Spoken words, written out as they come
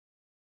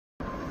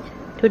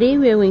Today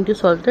we are going to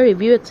solve the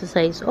review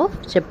exercise of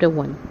chapter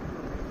 1.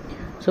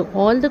 So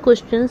all the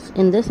questions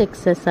in this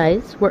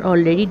exercise were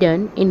already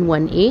done in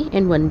 1A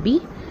and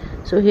 1B.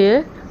 So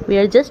here we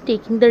are just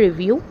taking the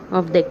review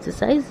of the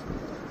exercise.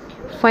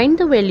 Find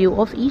the value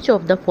of each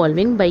of the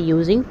following by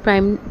using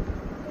prime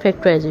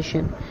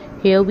factorization.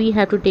 Here we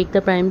have to take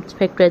the prime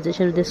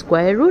factorization with the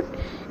square root,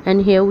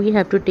 and here we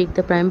have to take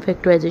the prime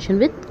factorization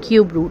with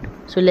cube root.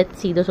 So let's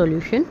see the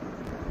solution.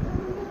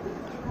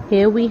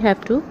 Here we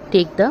have to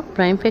take the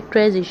prime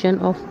factorization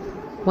of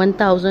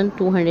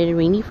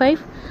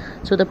 1225.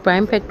 So the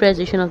prime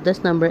factorization of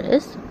this number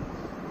is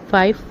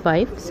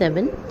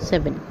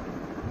 5577.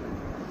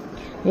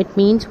 It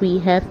means we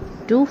have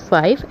 2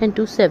 5 and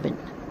 2 7.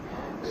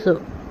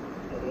 So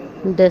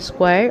the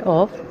square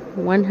of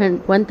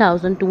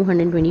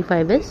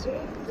 1225 is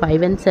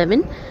 5 and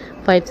 7.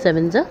 5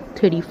 7s are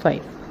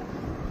 35.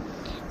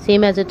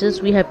 Same as it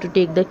is, we have to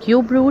take the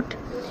cube root.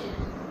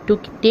 To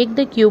take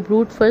the cube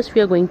root, first we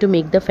are going to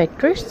make the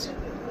factors.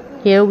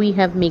 Here we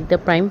have make the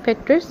prime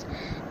factors.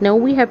 Now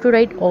we have to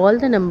write all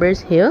the numbers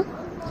here.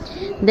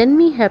 Then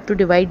we have to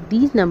divide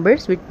these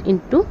numbers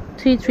into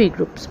 3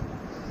 groups.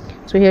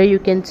 So here you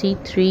can see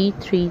 3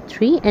 3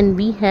 3, and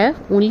we have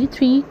only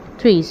 3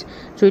 3s.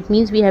 So it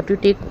means we have to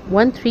take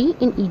 1 3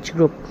 in each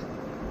group.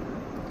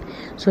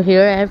 So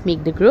here I have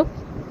made the group.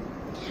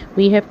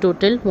 We have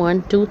total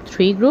 1 2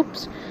 3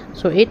 groups.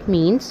 So it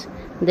means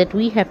that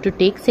we have to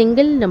take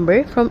single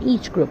number from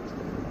each group.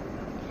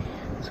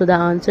 So the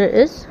answer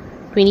is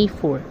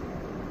 24.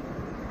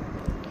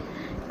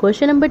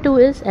 Question number 2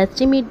 is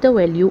estimate the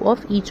value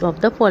of each of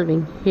the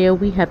following. Here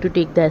we have to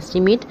take the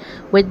estimate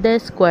with the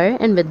square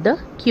and with the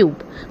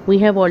cube. We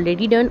have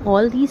already done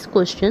all these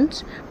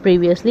questions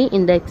previously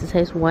in the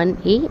exercise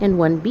 1A and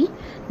 1B.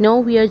 Now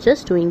we are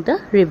just doing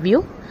the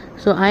review.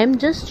 So I am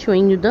just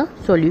showing you the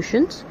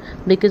solutions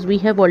because we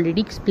have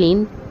already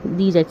explained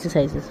these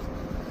exercises.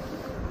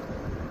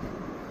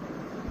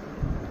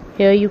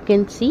 Here you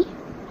can see,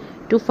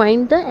 to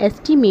find the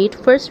estimate,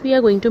 first we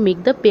are going to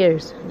make the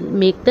pairs,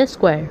 make the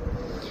square.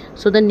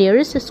 So the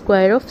nearest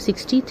square of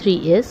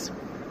 63 is,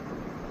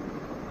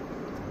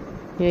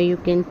 here you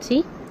can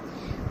see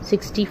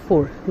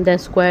 64, the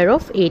square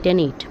of 8 and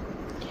 8.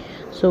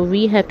 So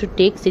we have to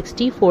take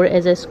 64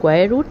 as a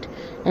square root,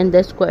 and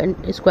the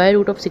square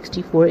root of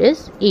 64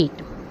 is 8.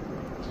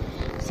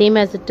 Same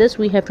as it is,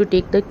 we have to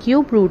take the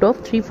cube root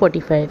of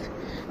 345.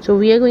 So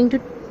we are going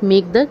to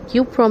make the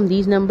cube from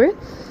these numbers.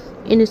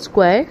 In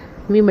square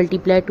we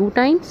multiply 2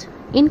 times,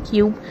 in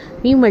cube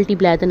we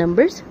multiply the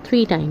numbers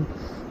 3 times.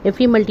 If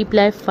we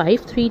multiply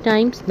 5 3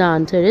 times, the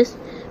answer is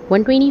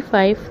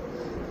 125.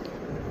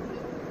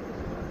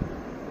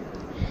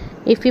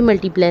 If we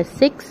multiply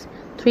 6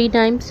 3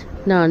 times,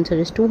 the answer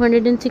is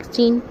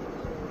 216.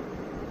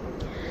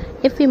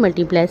 If we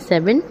multiply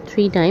 7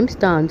 3 times,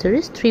 the answer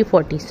is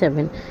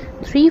 347.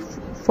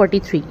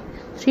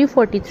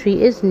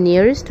 343 is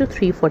nearest to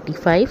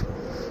 345.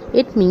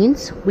 It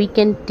means we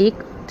can take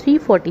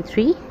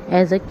 343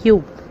 as a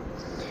cube.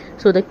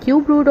 So the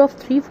cube root of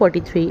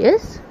 343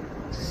 is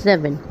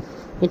 7.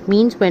 It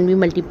means when we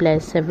multiply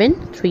 7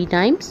 3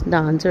 times, the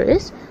answer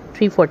is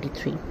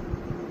 343.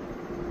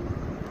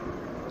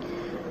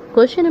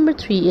 Question number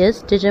 3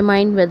 is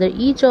determine whether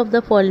each of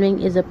the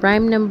following is a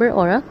prime number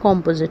or a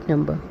composite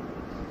number.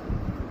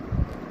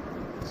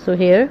 So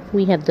here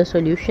we have the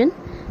solution: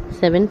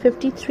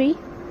 753,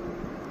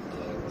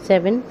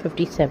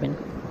 757.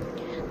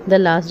 The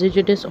last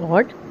digit is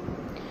odd,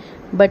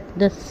 but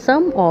the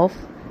sum of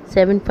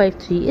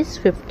 753 is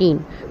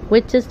 15,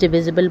 which is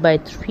divisible by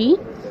 3.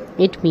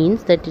 It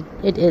means that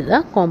it is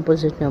a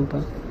composite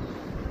number.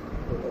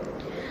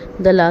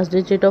 The last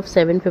digit of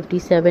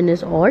 757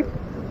 is odd,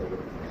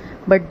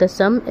 but the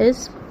sum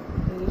is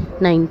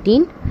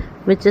 19,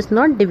 which is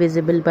not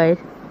divisible by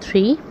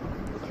 3,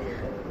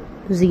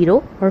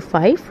 0 or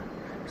 5.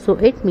 So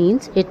it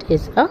means it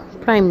is a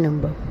prime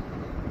number.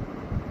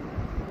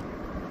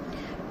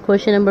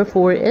 Question number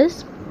 4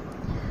 is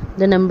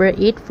the number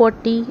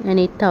 840 and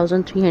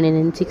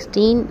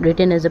 8316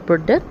 written as a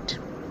product.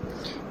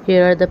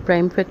 Here are the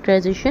prime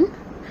factorization.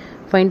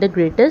 Find the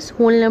greatest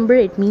whole number,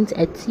 it means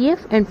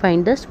HCF, and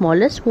find the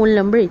smallest whole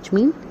number, it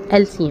means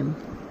LCM.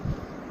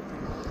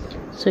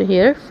 So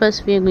here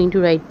first we are going to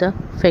write the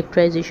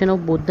factorization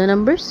of both the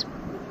numbers.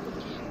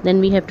 Then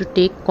we have to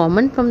take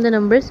common from the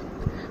numbers.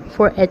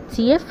 For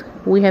HCF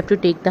we have to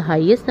take the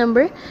highest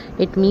number.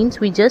 It means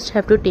we just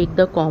have to take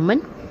the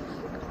common.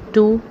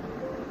 2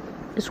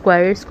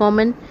 square is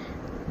common,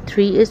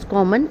 3 is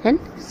common, and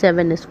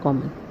 7 is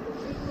common.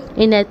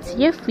 In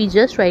HCF we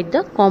just write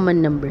the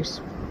common numbers,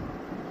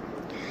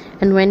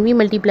 and when we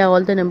multiply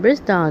all the numbers,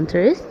 the answer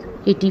is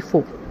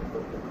 84.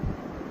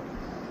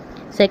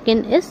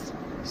 Second is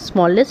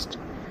smallest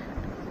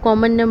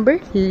common number,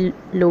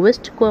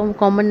 lowest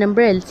common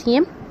number,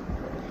 LCM,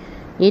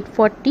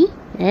 840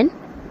 and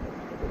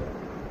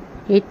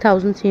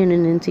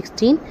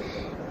 8316.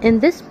 In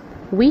this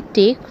we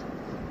take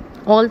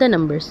all the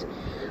numbers.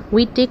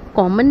 We take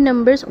common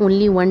numbers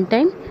only one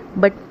time,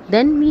 but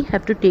Then we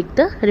have to take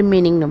the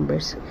remaining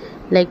numbers.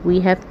 Like we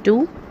have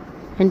 2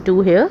 and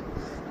 2 here.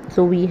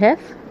 So we have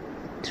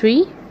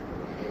 3,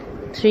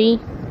 3,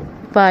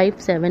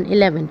 5, 7,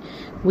 11.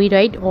 We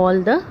write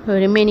all the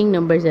remaining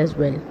numbers as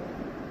well.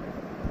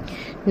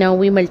 Now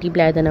we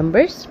multiply the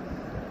numbers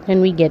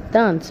and we get the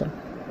answer.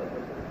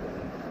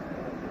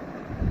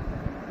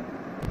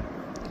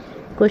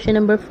 Question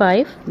number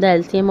 5. The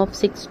LCM of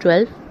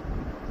 612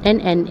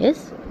 and n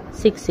is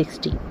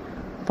 660.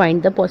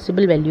 Find the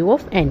possible value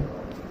of n.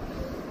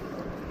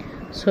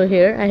 So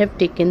here I have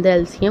taken the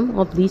LCM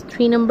of these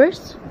three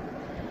numbers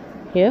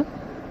here.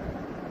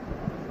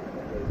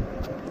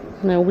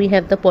 Now we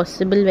have the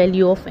possible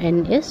value of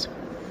n is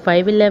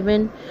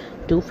 511,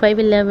 2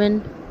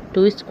 511,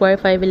 2 square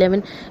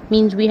 511,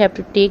 means we have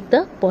to take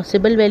the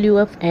possible value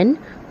of n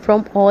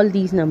from all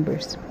these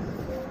numbers.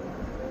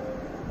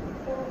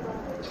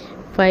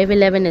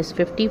 511 is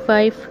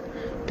 55,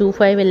 2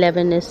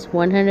 511 is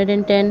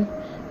 110,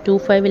 2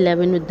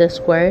 511 with the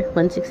square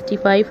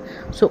 165.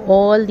 So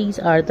all these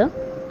are the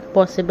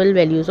possible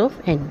values of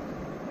n.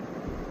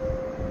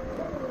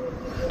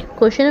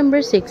 Question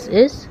number 6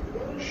 is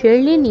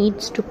Shirley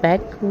needs to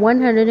pack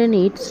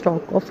 108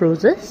 stalks of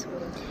roses,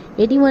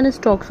 81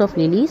 stalks of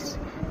lilies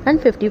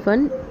and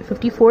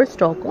 54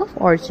 stalks of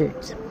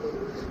orchids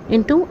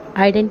into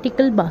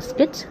identical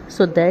baskets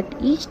so that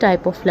each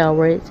type of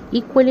flower is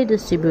equally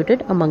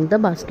distributed among the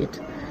baskets.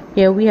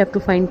 Here we have to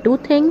find two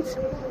things: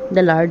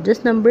 the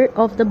largest number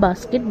of the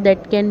basket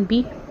that can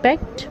be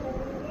packed,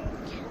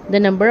 the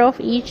number of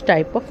each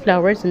type of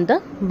flowers in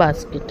the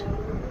basket.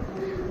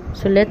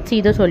 So let's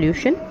see the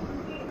solution.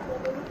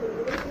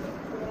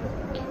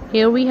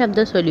 Here we have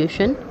the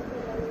solution.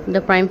 The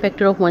prime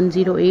factor of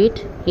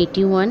 108,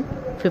 81,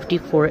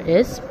 54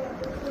 is.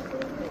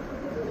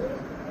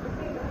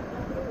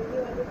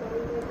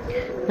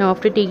 Now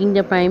after taking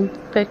the prime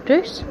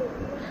factors,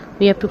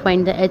 we have to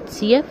find the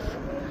HCF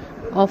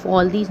of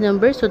all these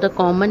numbers. So the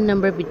common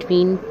number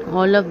between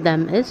all of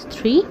them is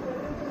 3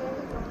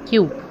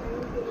 cube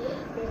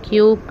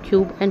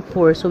and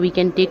 4. So we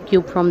can take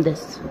cube from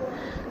this.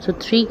 So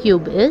 3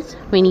 cube is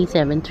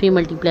 27. 3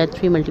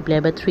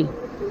 multiplied by 3.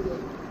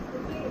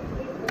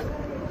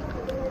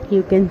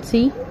 You can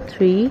see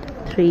 3,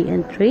 3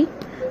 and 3.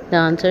 The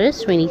answer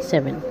is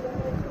 27.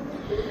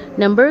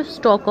 Number of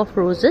stalk of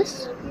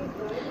roses,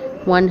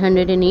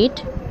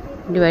 108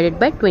 divided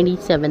by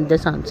 27.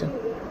 This answer.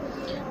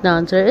 The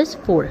answer is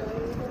 4.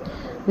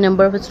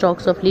 Number of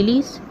stalks of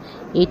lilies,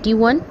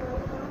 81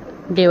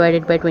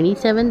 divided by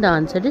 27. The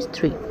answer is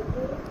 3.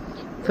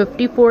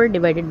 54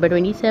 divided by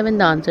 27.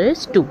 The answer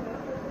is 2.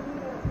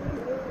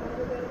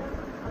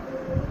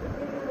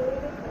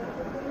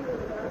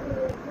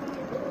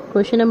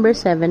 Question number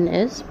 7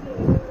 is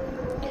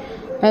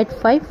at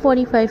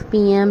 5:45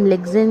 p.m.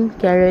 Lexin,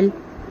 Carol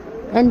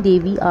and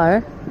Devi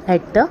are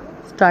at the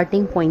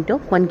starting point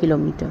of 1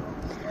 kilometer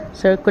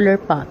circular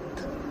path.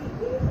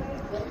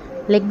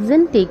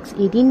 Lexin takes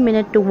 18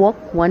 minutes to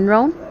walk 1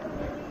 round.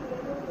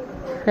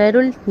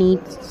 Carol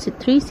needs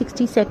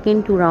 360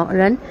 seconds to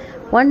run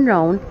 1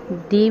 round.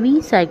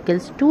 Devi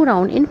cycles 2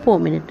 rounds in 4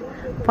 minutes.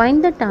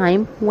 Find the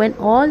time when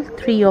all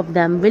three of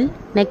them will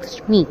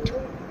next meet.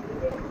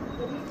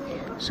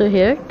 So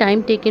here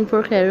time taken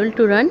for Carol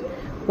to run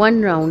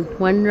 1 round.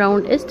 1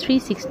 round is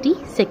 360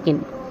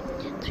 seconds.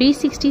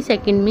 360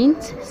 seconds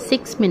means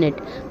 6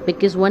 minutes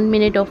because 1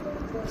 minute of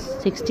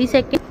 60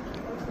 seconds.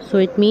 So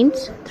it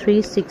means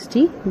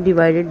 360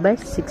 divided by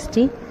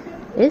 60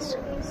 is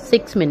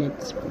 6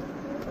 minutes.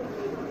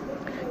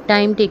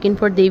 Time taken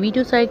for Devi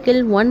to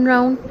cycle 1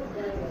 round,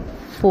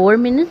 4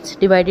 minutes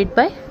divided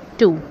by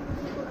 2.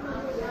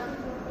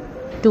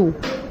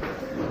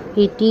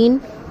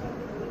 18.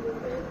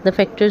 The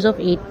factors of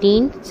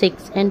 18,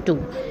 6 and 2.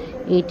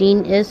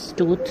 18 is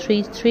 2,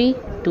 3, 3,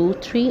 2,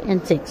 3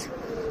 and 6.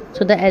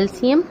 So the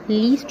LCM,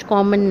 least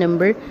common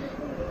number,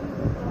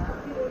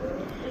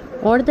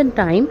 or the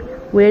time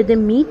where they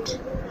meet,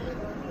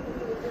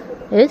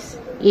 is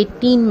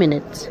 18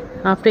 minutes.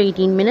 After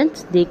 18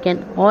 minutes, they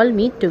can all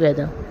meet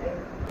together.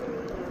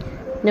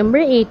 Number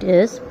 8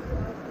 is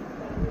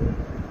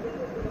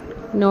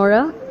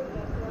Nora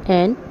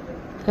and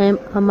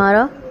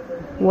Amara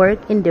work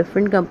in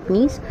different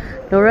companies.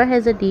 Nora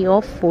has a day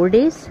off 4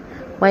 days,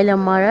 while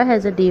Amara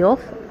has a day off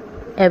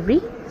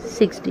every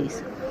 6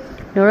 days.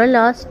 Nora's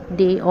last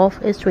day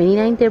off is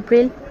 29th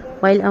April,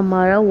 while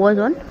Amara was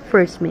on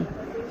 1st May.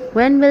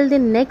 When will they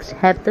next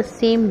have the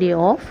same day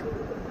off?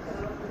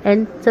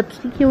 And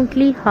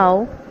subsequently,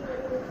 how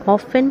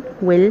often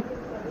will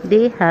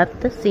they have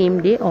the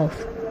same day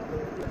off?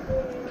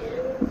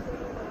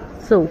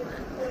 So,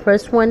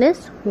 first one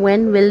is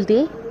when will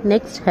they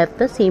next have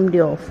the same day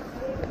off?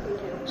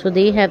 So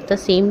they have the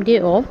same day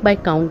off by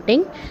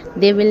counting.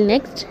 They will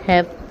next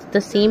have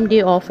the same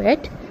day off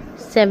at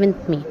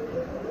 7th May.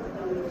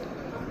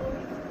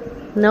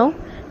 Now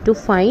to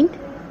find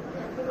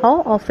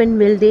how often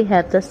will they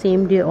have the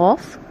same day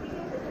off.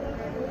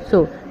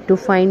 So to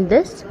find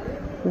this,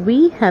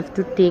 we have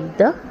to take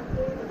the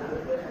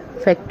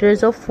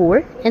factors of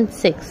 4 and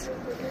 6.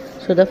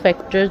 So the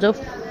factors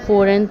of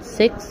 4 and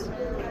 6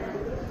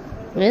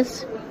 is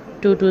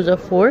 2 2s are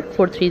 4,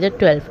 4 3s are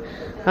 12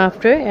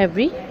 after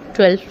every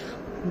 12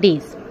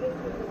 days.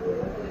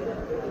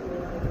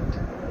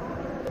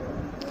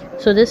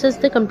 So this is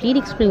the complete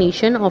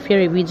explanation of your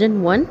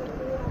revision 1.